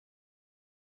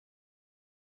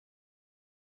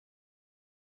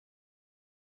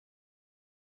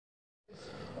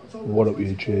What up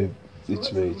YouTube?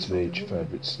 It's me, it's your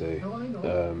favourite Steve.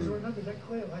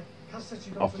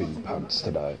 I've been pants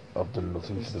today. I've done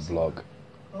nothing for the vlog.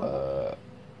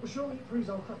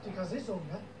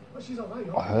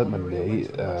 I hurt my knee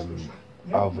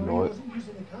overnight,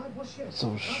 so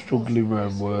I was struggling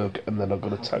around work, and then I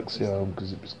got a taxi home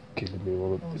because it was killing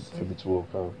me for me to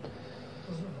walk home.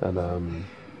 And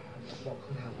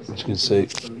as you can see,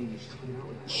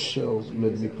 Shell's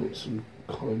made me put some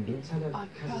kind of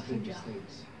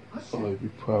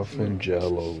ibuprofen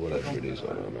gel or whatever it is, I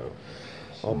don't know,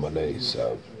 on my knee,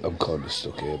 so I'm kind of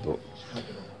stuck here. But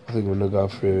I think I'm going to go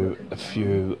through a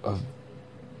few of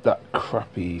that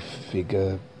crappy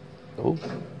figure. Oh,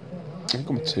 I've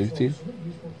got my tooth in.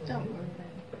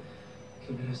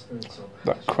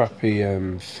 That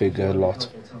crappy figure lot.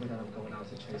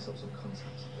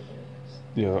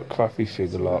 Yeah, that crappy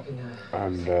figure lot.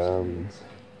 And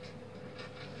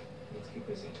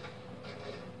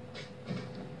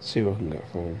see what I can get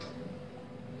from him.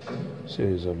 As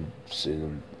soon as I'm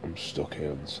seeing I'm stuck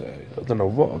here on the side. I don't know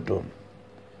what I've done.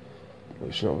 Well,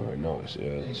 it's not very nice,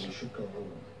 it hurts.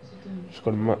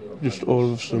 Just all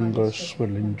of a sudden got a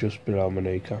swelling just below my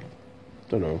kneecap.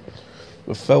 Don't know.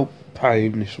 I felt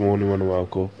pain this morning when I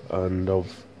woke up, and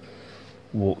I've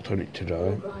walked on it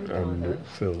today, and it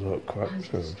feels like crap,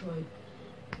 so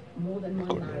God knows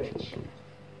what I've done.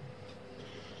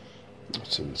 I'll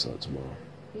see what's like tomorrow.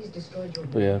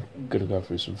 But yeah, gonna go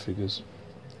through some figures.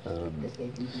 See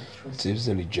if there's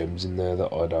any gems in there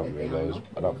that I don't realise.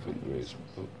 I don't think there is,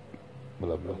 but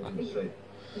we'll have a look.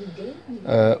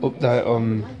 Update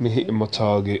on me hitting my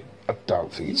target. I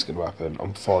don't think it's going to happen.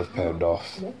 I'm £5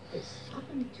 off.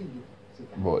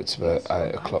 Right, it's about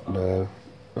 8 o'clock now,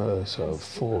 so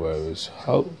 4 hours.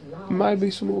 Hope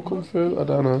maybe some will come through, I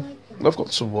don't know. I've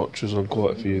got some watches on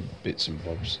quite a few bits and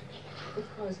bobs.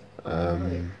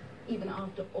 Even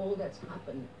after all that's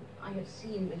happened, I have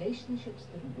seen relationships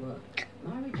that work.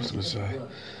 I was going to say,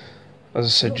 as I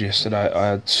said yesterday, I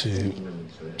had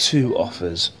two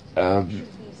offers.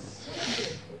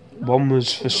 One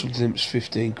was for something that was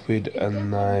 15 quid,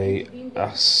 and they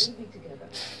asked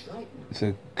if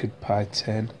they could pay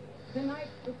 10.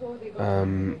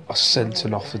 I sent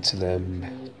an offer to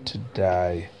them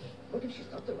today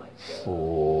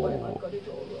for...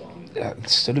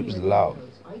 still it was low.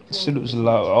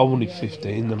 I wanted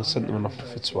 15, then I sent them an offer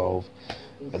for 12,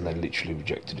 and they literally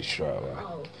rejected it straight away.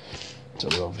 So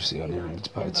obviously I only wanted to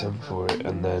pay 10 for it,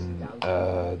 and then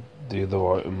the other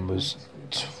item was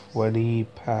 £20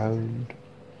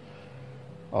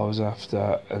 I was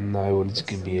after, and they wanted to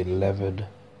give me 11,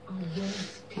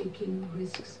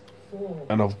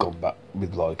 and I've gone back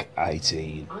with like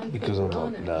 18 because I'm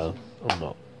like, no, I'm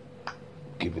not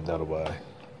giving that away.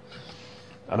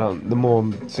 And the more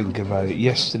I'm thinking about it,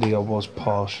 yesterday I was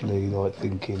partially like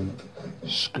thinking,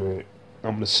 screw it,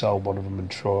 I'm going to sell one of them and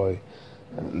try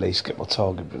and at least get my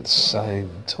target, but at the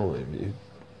same time,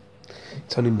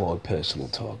 it's only my personal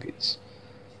targets.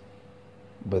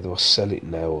 Whether I sell it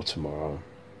now or tomorrow,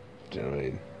 do you know what I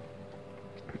mean?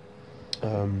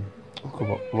 I'll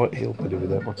come up right heel buddy with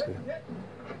that, what's it?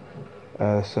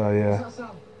 So yeah,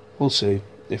 we'll see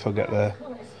if I get there.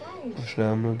 But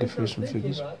now I'm going to go through some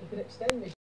figures.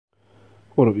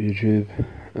 What up YouTube?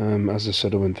 As I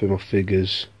said, I went through my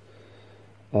figures.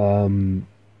 Got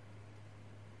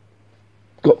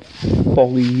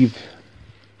 5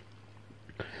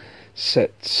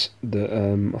 sets that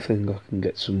I think I can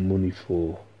get some money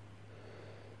for.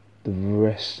 The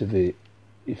rest of it,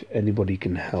 if anybody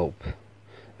can help.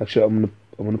 Actually, I'm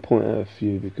gonna point out a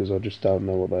few because I just don't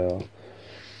know what they are.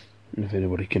 And if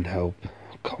anybody can help,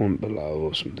 comment below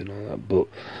or something like that. But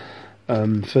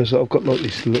first I've got like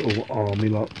this little army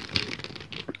lot.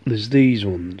 There's these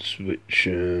ones which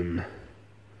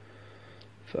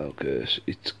focus.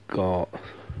 It's got,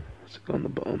 what's it got on the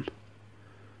bottom?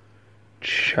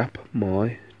 Chap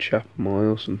my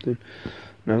or something.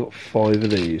 Now I've got 5 of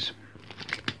these.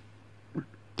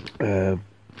 But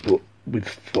with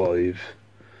 5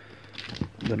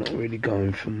 they're not really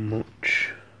going for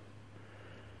much.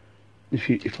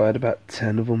 If I had about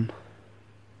 10 of them,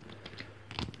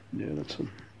 yeah, that's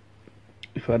them.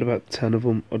 If I had about 10 of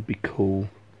them, I'd be cool.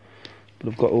 But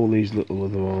I've got all these little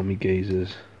other army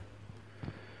geezers.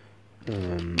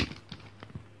 An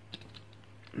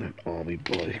army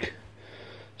bloke.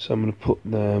 So I'm gonna put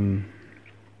them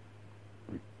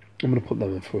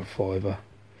in for a £5.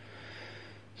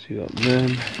 So you got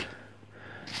them.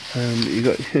 You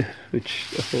got which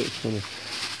I thought was funny.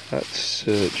 That's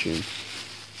searching.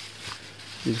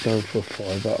 He's going for a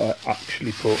 £5. I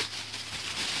actually put.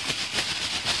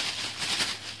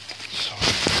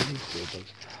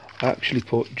 I actually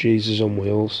put Jesus on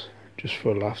Wheels just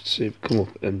for a laugh to see if it come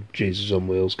up, and Jesus on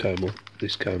Wheels came up.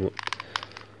 This came up.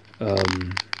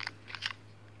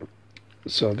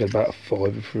 So I get about a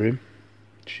 £5 for him.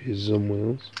 Jesus on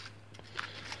Wheels.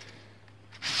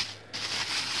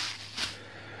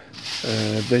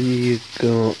 Then you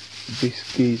got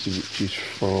this geezer, which is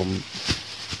from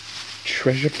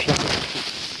Treasure Planet.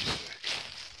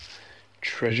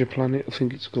 Treasure Planet, I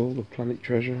think it's called, or Planet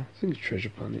Treasure. I think it's Treasure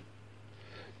Planet.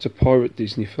 It's a pirate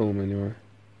Disney film anyway.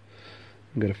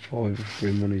 I'm going to get a £5 for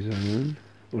him on his own.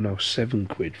 Oh no,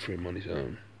 £7 for him on his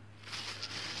own.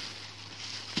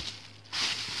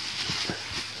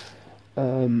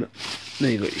 Then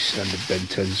you got your standard Ben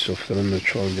 10 stuff. Then I'm going to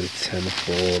try and get a 10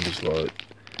 for. There's like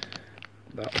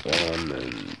that one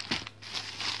and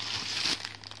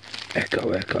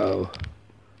Echo.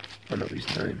 I know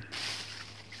his name.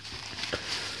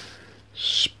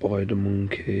 Spider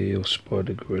Monkey or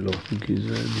Spider Gorilla, I think his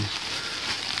name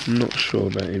is. I'm not sure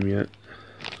about him yet.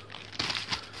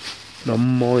 And I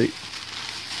might,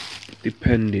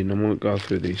 depending, I might go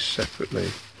through these separately.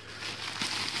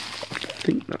 I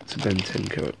think that's a Ben 10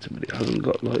 character, but it hasn't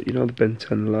got, like, you know, the Ben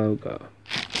 10 logo.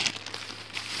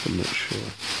 I'm not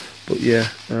sure. But yeah,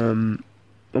 I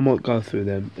might go through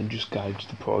them and just gauge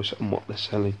the price and what they're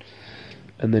selling,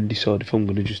 and then decide if I'm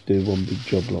going to just do one big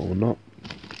job lot or not.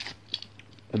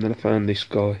 And then I found this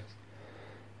guy.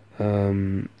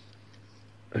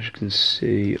 As you can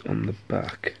see on the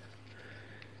back,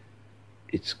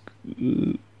 it's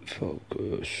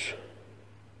focus.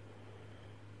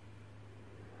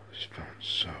 This phone's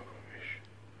so rubbish.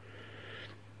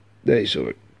 There you saw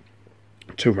it.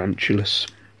 Tarantulas.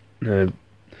 Now,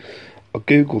 I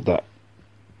googled that.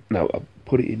 No, I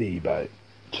put it in eBay.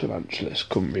 Tarantulas,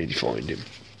 couldn't really find him.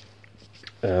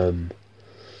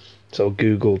 So I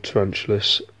googled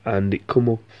Tarantulas, and it come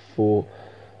up for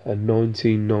a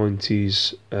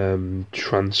 1990s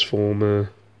Transformer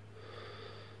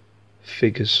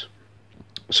figures.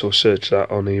 So I searched that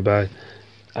on eBay,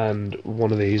 and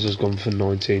one of these has gone for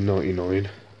 $19.99.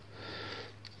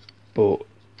 But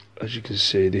as you can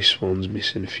see, this one's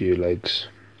missing a few legs.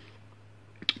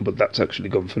 But that's actually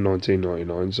gone for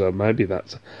 $19.99, so maybe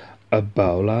that's a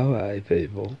bolo, eh,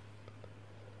 people?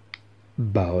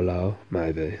 Bolo,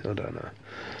 maybe, I don't know.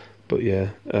 But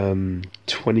yeah,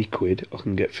 £20 I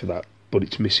can get for that, but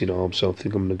it's missing arms, so I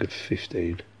think I'm going to get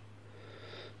 15.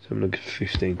 So I'm going to get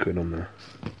 15 quid on there.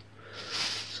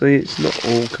 So yeah, it's not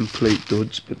all complete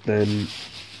duds, but then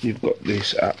you've got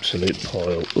this absolute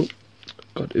pile. Oh,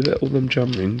 God, is that all them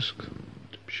jam rings?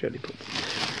 Shelly put.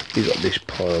 You've got this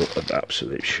pile of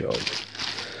absolute shite.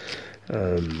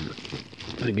 I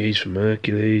think he's from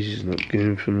Hercules, he's not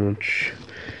going for much.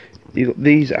 You got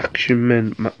these Action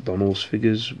Men McDonald's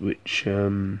figures, which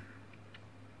if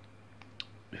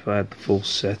I had the full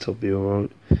set I'd be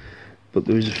alright. But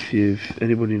there is a few, if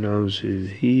anybody knows who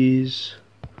he is,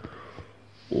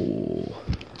 or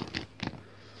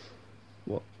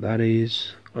what that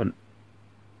is, I ain't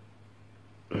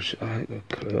got a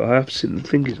clue. I have seen, the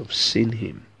thing is I've seen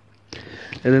him.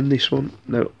 And then this one,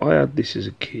 now I had this as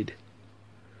a kid.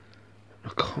 I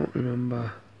can't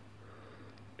remember.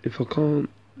 If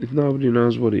nobody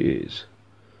knows what it is,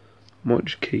 I might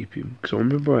just keep him, because I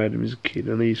remember I had him as a kid,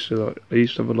 and I used to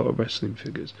have a lot of wrestling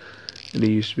figures, and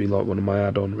he used to be like one of my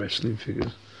add-on wrestling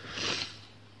figures.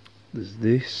 There's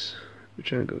this,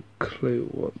 which I ain't got a clue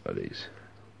what that is.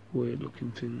 Weird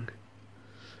looking thing.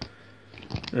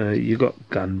 You got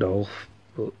Gandalf,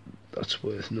 but that's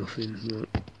worth nothing.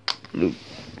 Look,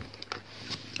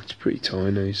 it's pretty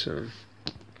tiny, so.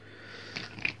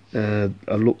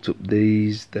 I looked up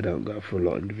these, they don't go for a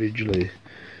lot individually.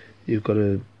 You've got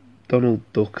a Donald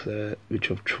Duck there, which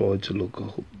I've tried to look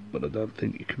up, but I don't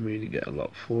think you can really get a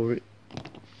lot for it.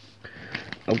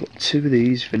 I've got two of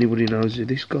these, if anybody knows who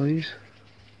this guy is.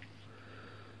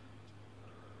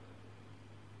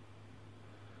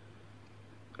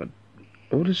 I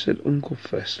would have said Uncle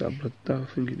Fester, but I don't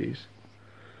think it is.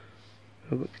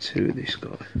 I've got two of this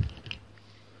guy.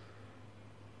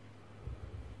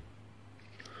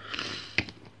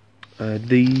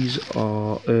 These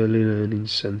are early learning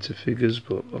centre figures,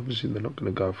 but obviously they're not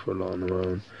going to go for a lot on their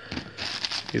own.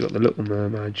 You've got the Little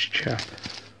Mermaids chap,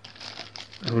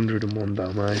 101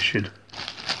 Dalmatian.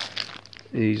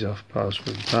 He's off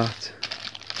Postman Pat.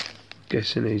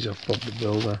 Guessing he's off Bob the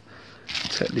Builder.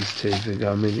 Take this two figure,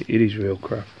 I mean, it is real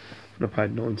crap. And I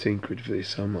paid 19 quid for this,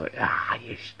 so I'm like,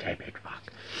 you stupid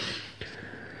fuck.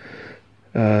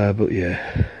 But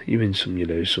yeah, you win some, you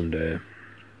lose some there.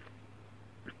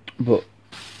 But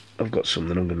I've got some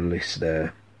that I'm going to list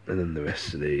there, and then the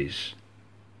rest of these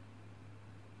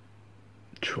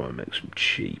try and make some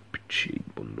cheap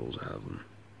bundles out of them.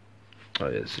 Oh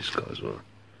yeah, it's this guy as well.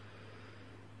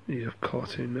 You have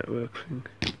Cartoon Network thing.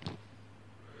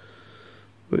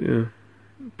 But yeah,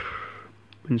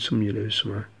 win some, you lose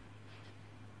some.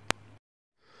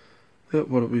 Yeah,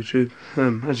 what up YouTube?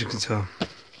 As you can tell,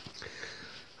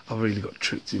 I really got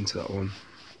tricked into that one.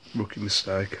 Rookie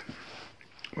mistake.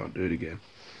 Won't do it again.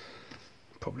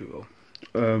 Probably will.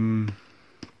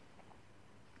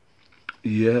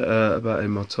 Yeah, about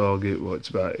in my target. Well, it's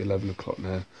about 11 o'clock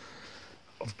now.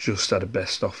 I've just had a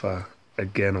best offer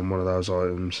again on one of those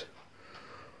items.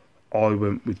 I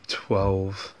went with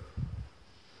 12.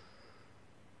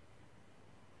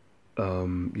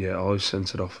 Yeah, I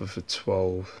sent an offer for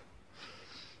 12.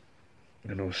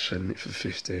 And I was selling it for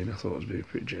 15. I thought I was being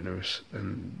pretty generous.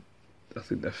 And I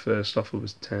think their first offer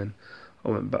was 10. I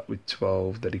went back with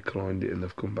 12. They declined it and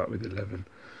they've come back with 11.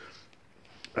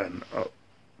 And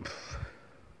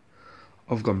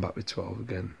I've gone back with 12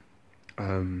 again.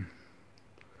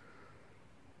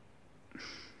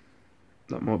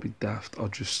 That might be daft.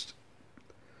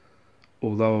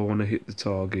 Although I want to hit the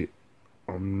target,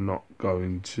 I'm not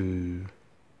going to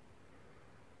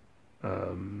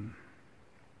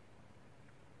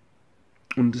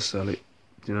undersell it.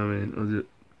 Do you know what I mean?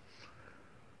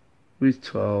 With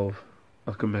 12,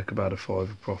 I can make about a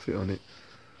 £5 profit on it,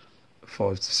 a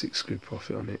 5 to 6 quid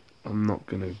profit on it. I'm not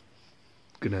gonna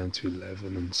go down to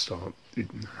 11 and start.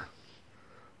 Nah.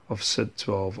 I've said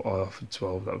 12. I offered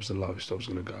 12. That was the lowest I was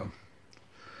gonna go.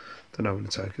 They don't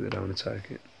want to take it. They don't want to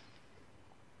take it.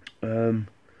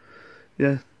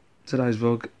 Yeah. Today's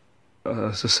vlog.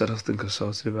 As I said, I think I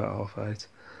started about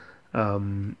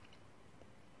 8:30.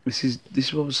 This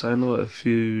is what I was saying like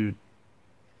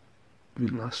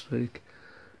last week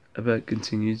about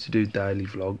continuing to do daily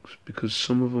vlogs, because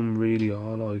some of them really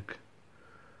are like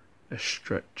a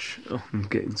stretch on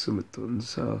getting something done.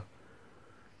 So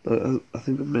I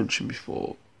think I mentioned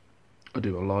before, I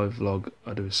do a live vlog,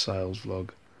 I do a sales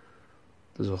vlog,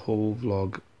 there's a haul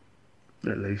vlog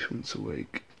at least once a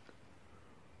week.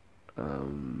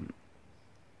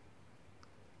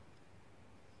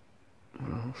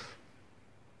 What else?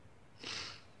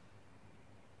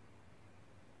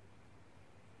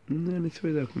 And the only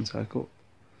 3 that I can take up.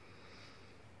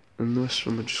 And the rest of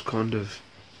them are just kind of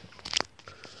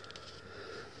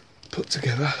put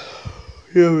together.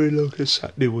 Yeah, I mean, like a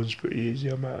Saturday one's pretty easy.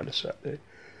 I'm out on a Saturday.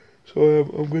 So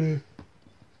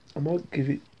I might give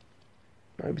it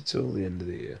maybe till the end of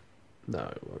the year. No,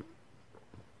 it won't.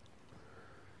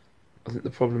 I think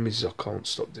the problem is I can't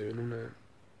stop doing them now.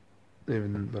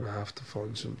 Even when I have to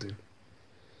find something.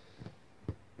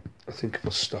 I think if I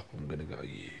stop, I'm going to go,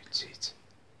 use it.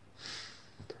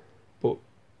 But,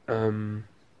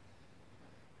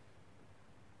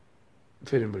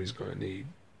 if anybody's got any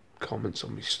comments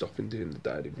on me stopping doing the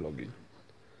daily vlogging,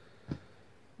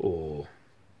 or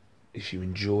if you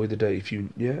enjoy the day, if you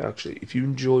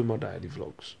enjoy my daily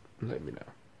vlogs, let me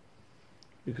know.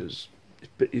 Because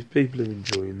if people are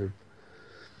enjoying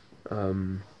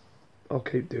them, I'll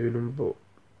keep doing them. But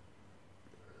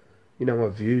you know, my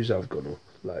views have gone up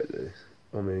lately.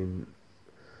 I mean,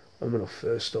 when I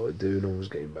first started doing them, I was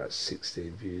getting about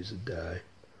 16 views a day.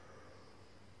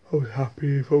 I was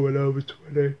happy if I went over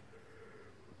 20.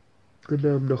 And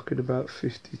now I'm knocking about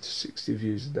 50 to 60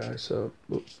 views a day, so,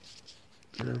 but,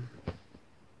 you know,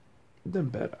 then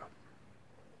better.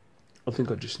 I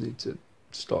think I just need to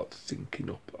start thinking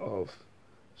of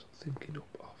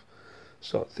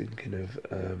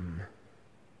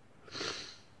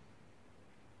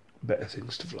better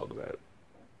things to vlog about.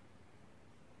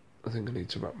 I think I need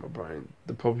to wrap my brain.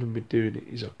 The problem with doing it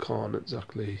is I don't want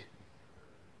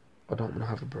to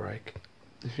have a break,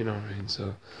 if you know what I mean.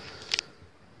 So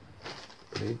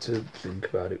I need to think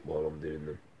about it while I'm doing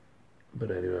them. But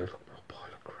anyway, I've got a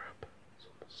pile of crap. It's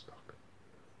on my stock.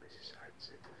 Mrs. hates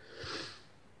it.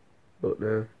 But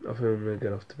no, I think I'm going to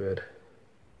get off to bed,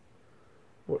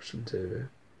 watch some TV.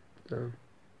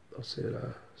 I'll see you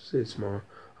later. See you tomorrow.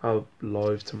 I'll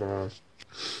live tomorrow.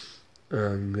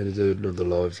 I'm going to do another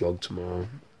live vlog tomorrow,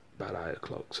 about 8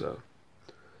 o'clock, so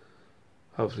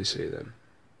hopefully see you then.